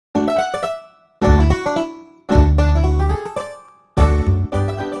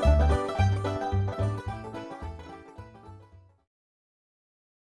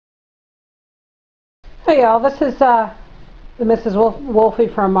Hey y'all, this is the Mrs. Wolfie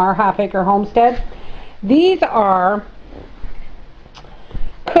from our Half Acre Homestead. These are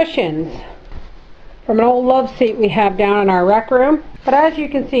cushions from an old love seat we have down in our rec room. But as you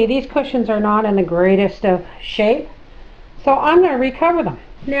can see, these cushions are not in the greatest of shape, so I'm going to recover them.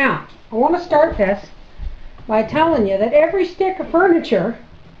 Now, I want to start this by telling you that every stick of furniture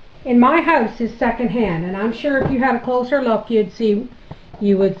in my house is secondhand, and I'm sure if you had a closer look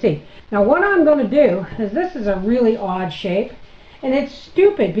you would see. Now what I'm going to do is, this is a really odd shape, and it's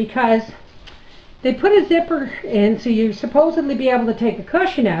stupid because they put a zipper in so you supposedly be able to take the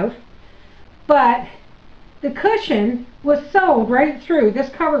cushion out, but the cushion was sewed right through, this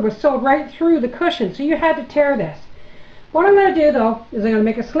cover was sewed right through the cushion, so you had to tear this. What I'm going to do though is I'm going to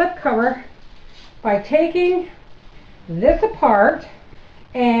make a slip cover by taking this apart,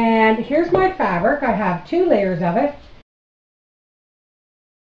 and here's my fabric. I have 2 layers of it.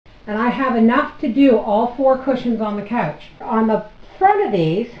 And I have enough to do all 4 cushions on the couch. On the front of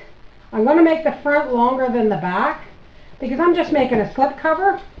these, I'm going to make the front longer than the back because I'm just making a slip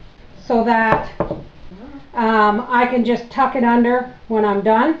cover so that I can just tuck it under when I'm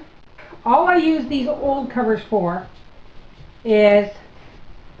done. All I use these old covers for is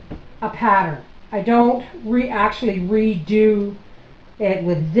a pattern. I don't actually redo it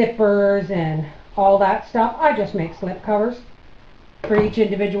with zippers and all that stuff. I just make slip covers for each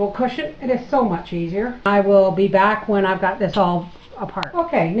individual cushion. It is so much easier. I will be back when I've got this all apart.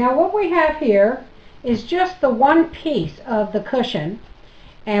 Okay, now what we have here is just the one piece of the cushion,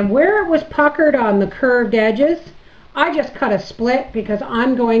 and where it was puckered on the curved edges, I just cut a split because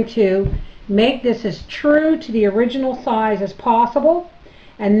I'm going to make this as true to the original size as possible,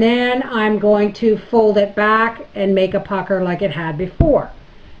 and then I'm going to fold it back and make a pucker like it had before.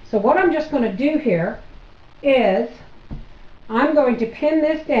 So what I'm just going to do here is I'm going to pin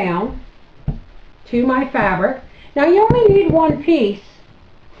this down to my fabric. Now you only need one piece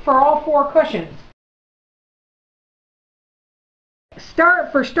for all 4 cushions.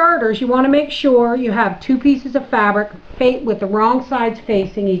 For starters, you want to make sure you have 2 pieces of fabric with the wrong sides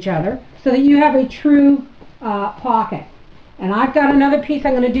facing each other so that you have a true pocket. And I've got another piece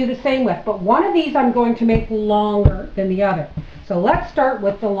I'm going to do the same with, but one of these I'm going to make longer than the other. So let's start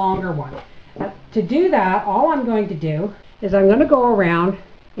with the longer one. To do that, all I'm going to do is I'm going to go around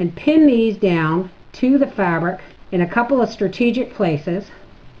and pin these down to the fabric in a couple of strategic places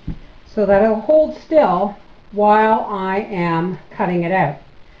so that it'll hold still while I am cutting it out.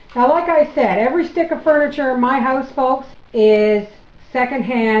 Now like I said, every stick of furniture in my house, folks, is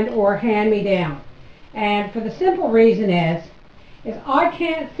secondhand or hand-me-down. And for the simple reason is I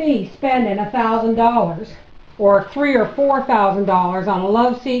can't see spending $1,000 or $3,000 or $4,000 on a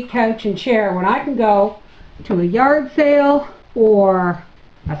love seat, couch, and chair when I can go to a yard sale or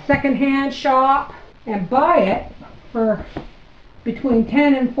a secondhand shop and buy it for between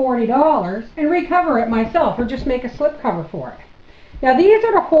 $10 and $40 and recover it myself, or just make a slip cover for it. Now these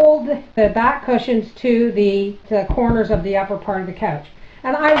are to hold the back cushions to the corners of the upper part of the couch,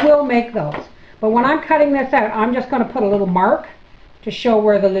 and I will make those. But when I'm cutting this out, I'm just going to put a little mark to show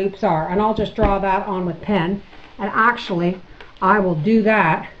where the loops are, and I'll just draw that on with pen. And actually, I will do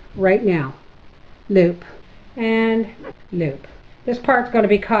that right now. Loop and loop. This part's going to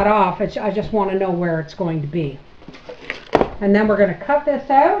be cut off. I just want to know where it's going to be. And then we're going to cut this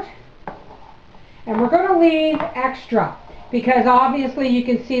out, and we're going to leave extra because obviously you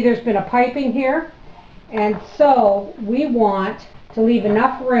can see there's been a piping here, and so we want to leave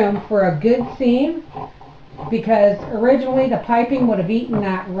enough room for a good seam because originally the piping would have eaten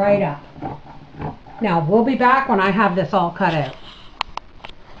that right up. Now we'll be back when I have this all cut out.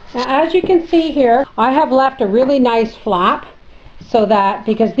 Now as you can see here, I have left a really nice flap so that,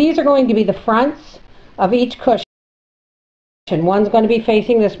 because these are going to be the fronts of each cushion. One's going to be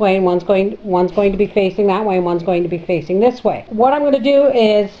facing this way, and one's going to be facing that way, and one's going to be facing this way. What I'm going to do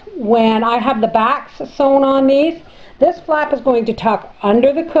is, when I have the backs sewn on these, this flap is going to tuck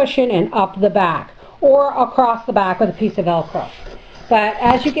under the cushion and up the back, or across the back with a piece of Velcro. But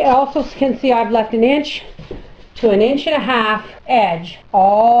as you also can see, I've left 1 inch to 1.5 inch edge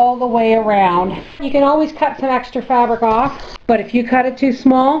all the way around. You can always cut some extra fabric off, but if you cut it too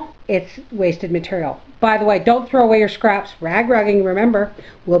small, it's wasted material. By the way, don't throw away your scraps. Rag rugging, remember.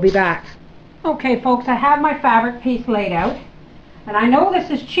 We'll be back. Okay folks, I have my fabric piece laid out, and I know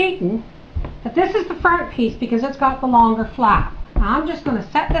this is cheating, but this is the front piece because it's got the longer flap. Now I'm just going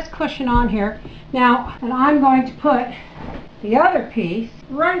to set this cushion on here now, and I'm going to put the other piece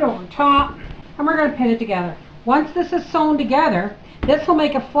right over top, and we're going to pin it together. Once this is sewn together, this will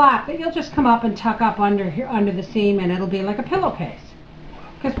make a flap that you'll just come up and tuck up under here, under the seam, and it'll be like a pillowcase.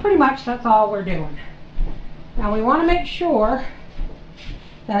 Because pretty much that's all we're doing. Now we want to make sure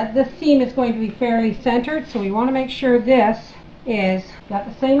that this seam is going to be fairly centered, so we want to make sure this is got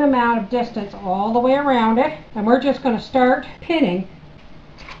the same amount of distance all the way around it, and we're just going to start pinning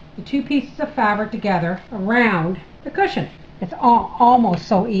the two pieces of fabric together around the cushion. It's almost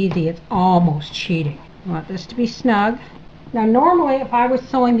so easy, it's almost cheating. I want this to be snug. Now normally if I was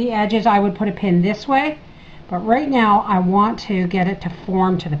sewing the edges I would put a pin this way, but right now I want to get it to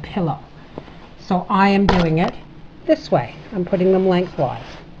form to the pillow. So I am doing it this way. I'm putting them lengthwise.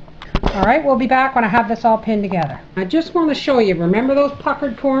 Alright, we'll be back when I have this all pinned together. I just want to show you, remember those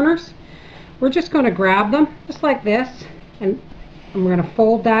puckered corners? We're just going to grab them just like this, and we're going to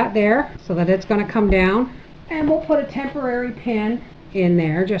fold that there so that it's going to come down. And we'll put a temporary pin in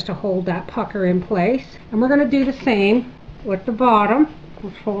there just to hold that pucker in place. And we're going to do the same with the bottom.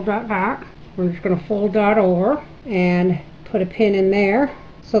 We'll fold that back. We're just going to fold that over and put a pin in there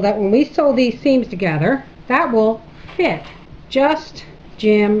so that when we sew these seams together, that will fit just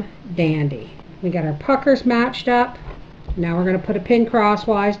Jim dandy. We got our puckers matched up. Now we're going to put a pin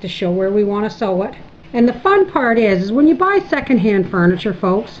crosswise to show where we want to sew it. And the fun part is when you buy secondhand furniture,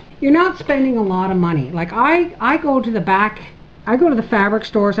 folks, you're not spending a lot of money. Like I go to the back, I go to the fabric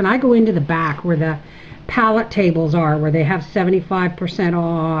stores and I go into the back where the pallet tables are, where they have 75%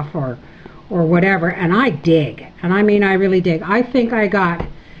 off or whatever, and I dig. And I mean, I really dig. I think I got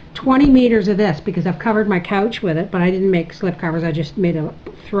 20 meters of this because I've covered my couch with it, but I didn't make slip covers, I just made a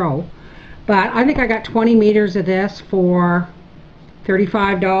throw. But I think I got 20 meters of this for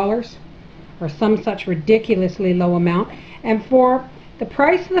 $35 or some such ridiculously low amount. And for the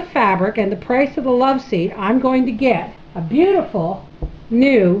price of the fabric and the price of the love seat, I'm going to get a beautiful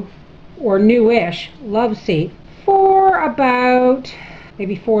new or newish love seat for about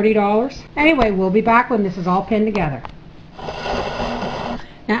maybe $40. Anyway, we'll be back when this is all pinned together.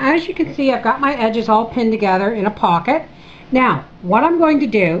 Now as you can see, I've got my edges all pinned together in a pocket. Now what I'm going to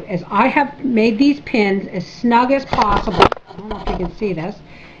do is I have made these pins as snug as possible, I don't know if you can see this,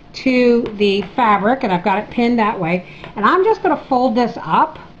 to the fabric, and I've got it pinned that way. And I'm just going to fold this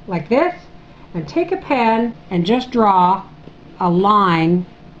up like this and take a pen and just draw a line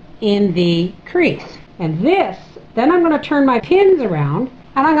in the crease. And this, then I'm going to turn my pins around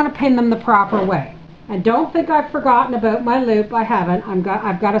and I'm going to pin them the proper way. And don't think I've forgotten about my loop. I haven't.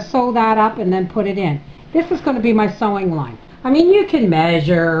 I've got to sew that up and then put it in. This is going to be my sewing line. I mean, you can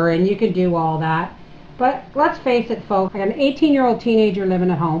measure and you can do all that, but let's face it, folks, I got an 18-year-old teenager living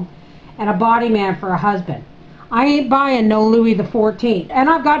at home and a body man for a husband. I ain't buying no Louis XIV, and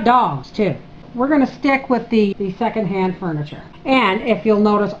I've got dogs too. We're going to stick with the second-hand furniture. And if you'll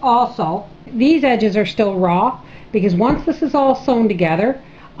notice also, these edges are still raw because once this is all sewn together,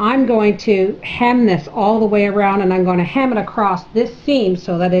 I'm going to hem this all the way around, and I'm going to hem it across this seam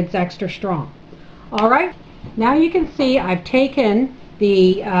so that it's extra strong. Alright, now you can see I've taken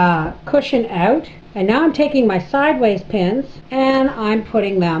the cushion out, and now I'm taking my sideways pins and I'm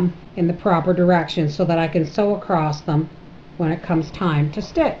putting them in the proper direction so that I can sew across them when it comes time to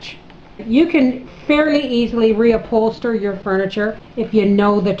stitch. You can fairly easily reupholster your furniture if you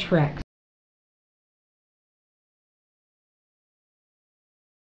know the tricks.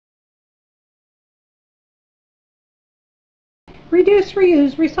 Reduce,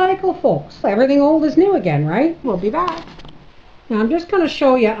 reuse, recycle, folks. Everything old is new again, right? We'll be back. Now I'm just going to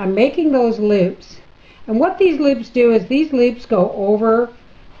show you, I'm making those loops. And what these loops do is these loops go over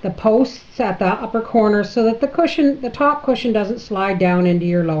the posts at the upper corner so that the cushion, the top cushion, doesn't slide down into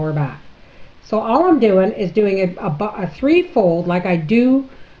your lower back. So all I'm doing is doing a three-fold like I do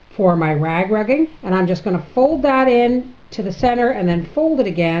for my rag rugging, and I'm just going to fold that in to the center and then fold it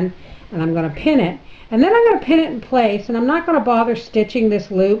again, and I'm going to pin it. And then I'm going to pin it in place, and I'm not going to bother stitching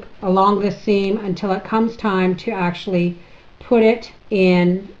this loop along this seam until it comes time to actually put it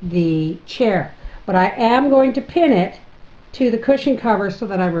in the chair. But I am going to pin it to the cushion cover so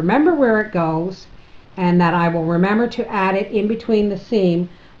that I remember where it goes and that I will remember to add it in between the seam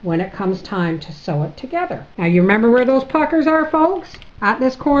when it comes time to sew it together. Now you remember where those puckers are, folks? At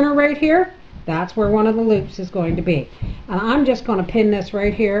this corner right here, that's where one of the loops is going to be. And I'm just going to pin this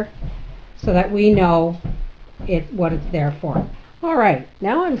right here so that we know what it's there for. Alright,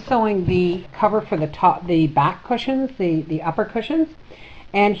 now I'm sewing the cover for the back cushions, the upper cushions.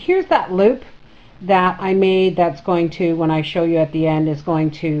 And here's that loop that I made that's going to, when I show you at the end, is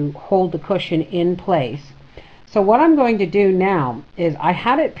going to hold the cushion in place. So what I'm going to do now is I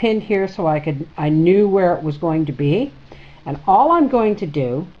had it pinned here so I knew where it was going to be. And all I'm going to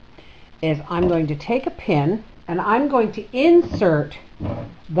do is I'm going to take a pin and I'm going to insert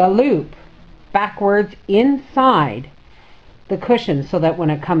the loop backwards inside the cushion so that when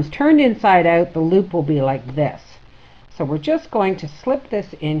it comes turned inside out, the loop will be like this. So we're just going to slip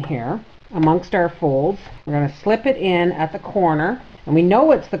this in here amongst our folds. We're going to slip it in at the corner, and we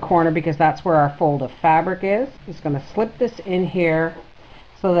know it's the corner because that's where our fold of fabric is. Just going to slip this in here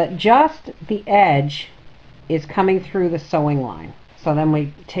so that just the edge is coming through the sewing line. So then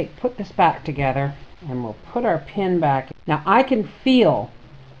we put this back together, and we'll put our pin back. Now I can feel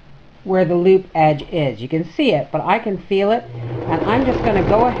where the loop edge is. You can see it, but I can feel it, and I'm just going to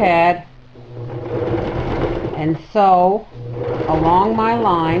go ahead and sew along my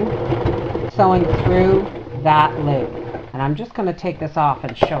line, sewing through that loop. And I'm just going to take this off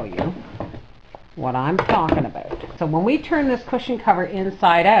and show you what I'm talking about. So when we turn this cushion cover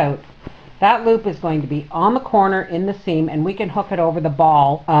inside out, that loop is going to be on the corner in the seam, and we can hook it over the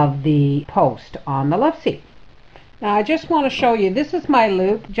ball of the post on the love seat. Now I just want to show you, this is my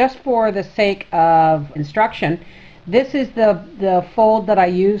loop, just for the sake of instruction. This is the fold that I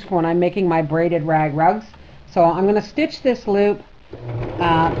use when I'm making my braided rag rugs. So I'm going to stitch this loop,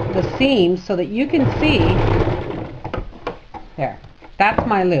 the seams, so that you can see. There, that's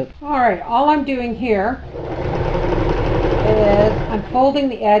my loop. Alright, all I'm doing here is I'm folding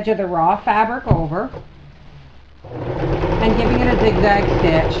the edge of the raw fabric over and giving it a zigzag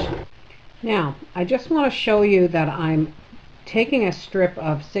stitch. Now, I just want to show you that I'm taking a strip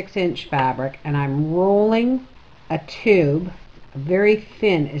of 6-inch fabric and I'm rolling a tube, a very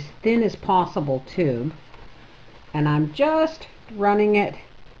thin as possible tube, and I'm just running it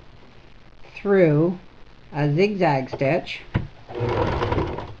through a zigzag stitch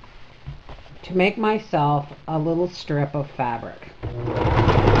to make myself a little strip of fabric.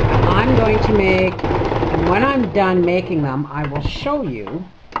 I'm going to make, and when I'm done making them, I will show you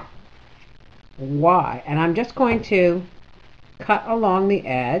why. And I'm just going to cut along the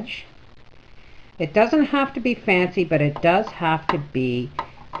edge. It doesn't have to be fancy, but it does have to be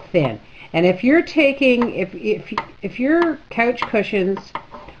thin. And if you're taking, if your couch cushions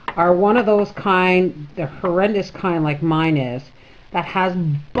are one of those kind, the horrendous kind like mine is, that has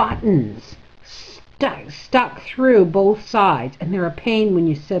buttons stuck through both sides, and they're a pain when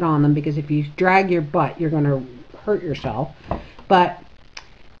you sit on them, because if you drag your butt, you're going to hurt yourself. But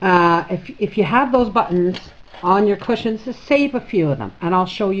if you have those buttons on your cushions, just save a few of them, and I'll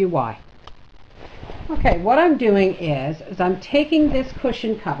show you why. Okay, what I'm doing is I'm taking this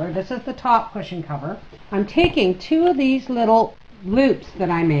cushion cover, this is the top cushion cover, I'm taking 2 of these little loops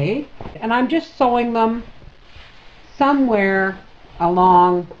that I made, and I'm just sewing them somewhere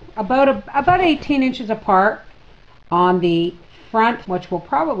along about 18 inches apart on the front, which will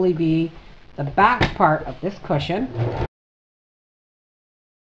probably be the back part of this cushion.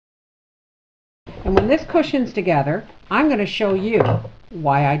 And when this cushion's together, I'm going to show you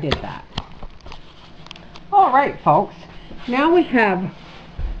why I did that. Alright folks, now we have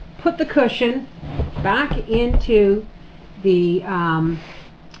put the cushion back into the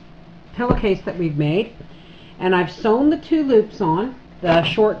pillowcase that we've made, and I've sewn the 2 loops on the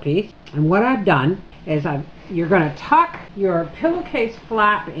short piece. And what I've done is you're going to tuck your pillowcase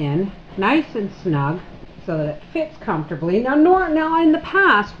flap in nice and snug so that it fits comfortably. Now in the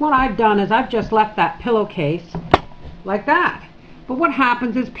past, what I've done is I've just left that pillowcase like that. But what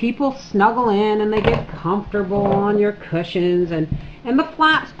happens is people snuggle in and they get comfortable on your cushions, and the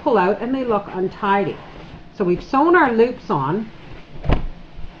flaps pull out and they look untidy. So we've sewn our loops on, and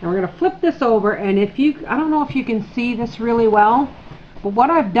we're going to flip this over, and I don't know if you can see this really well, but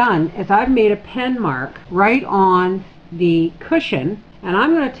what I've done is I've made a pen mark right on the cushion, and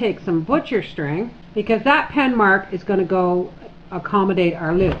I'm going to take some butcher string, because that pen mark is going to go accommodate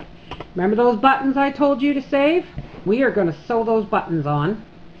our loop. Remember those buttons I told you to save? We are going to sew those buttons on.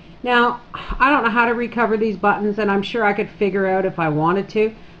 Now, I don't know how to recover these buttons, and I'm sure I could figure out if I wanted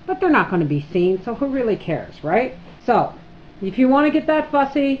to, but they're not going to be seen, so who really cares, right? So, if you want to get that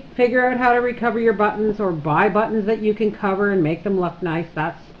fussy, figure out how to recover your buttons, or buy buttons that you can cover and make them look nice,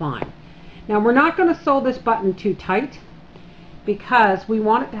 that's fine. Now, we're not going to sew this button too tight, because we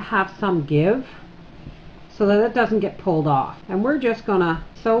want it to have some give, so that it doesn't get pulled off. And we're just going to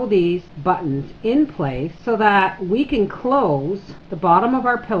sew these buttons in place so that we can close the bottom of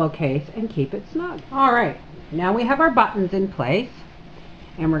our pillowcase and keep it snug. Alright, now we have our buttons in place,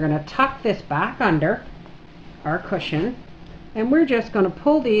 and we're going to tuck this back under our cushion, and we're just going to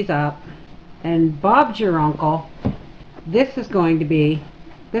pull these up, and Bob's your uncle, this is going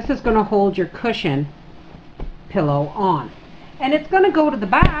to hold your cushion pillow on, and it's going to go to the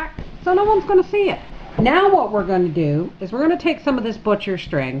back so no one's going to see it. Now what we're going to do is we're going to take some of this butcher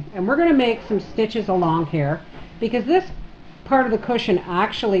string, and we're going to make some stitches along here, because this part of the cushion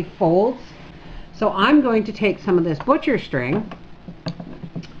actually folds, So I'm going to take some of this butcher string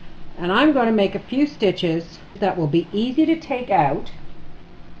and I'm going to make a few stitches that will be easy to take out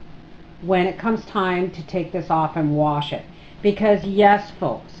when it comes time to take this off and wash it. Because yes,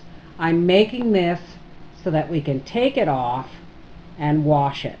 folks, I'm making this so that we can take it off and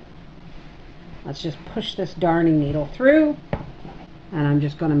wash it. Let's just push this darning needle through, and I'm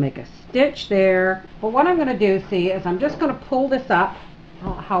just going to make a stitch there. But what I'm going to do, see, is I'm just going to pull this up. I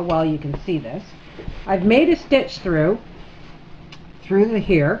don't know how well you can see this. I've made a stitch through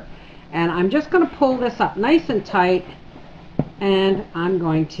here, and I'm just going to pull this up nice and tight, and I'm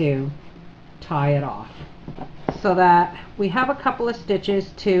going to tie it off so that we have a couple of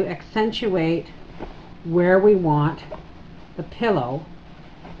stitches to accentuate where we want the pillow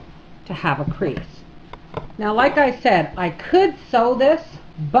to have a crease. Now, like I said, I could sew this,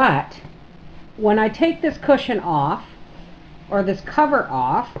 but when I take this cushion off or this cover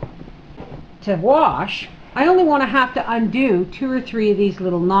off to wash, I only want to have to undo 2 or 3 of these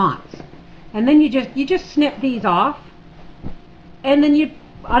little knots, and then you just snip these off, and then you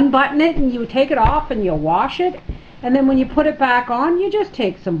unbutton it and you take it off and you wash it, and then when you put it back on, you just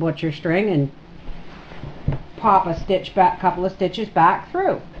take some butcher string and pop a stitch back, couple of stitches back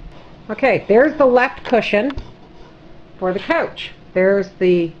through. Okay, there's the left cushion for the couch. There's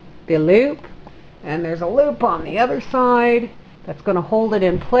the loop, and there's a loop on the other side that's going to hold it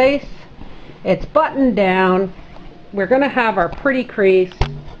in place. It's buttoned down. We're going to have our pretty crease.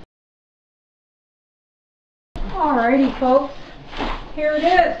 Alrighty, folks, here it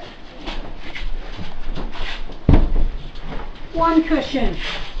is. One cushion.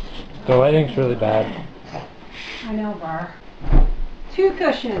 The lighting's really bad. I know, Bar. 2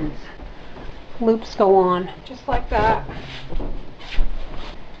 cushions. Loops go on just like that.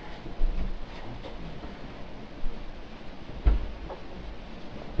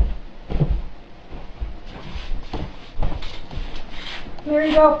 There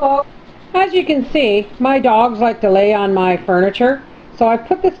you go, folks. As you can see, my dogs like to lay on my furniture, so I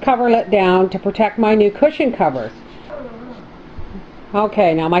put this coverlet down to protect my new cushion covers.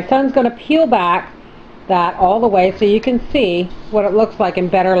 Okay, now my son's going to peel back that all the way so you can see what it looks like in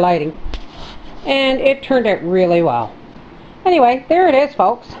better lighting. And it turned out really well. Anyway, there it is,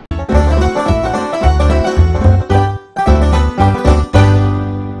 folks.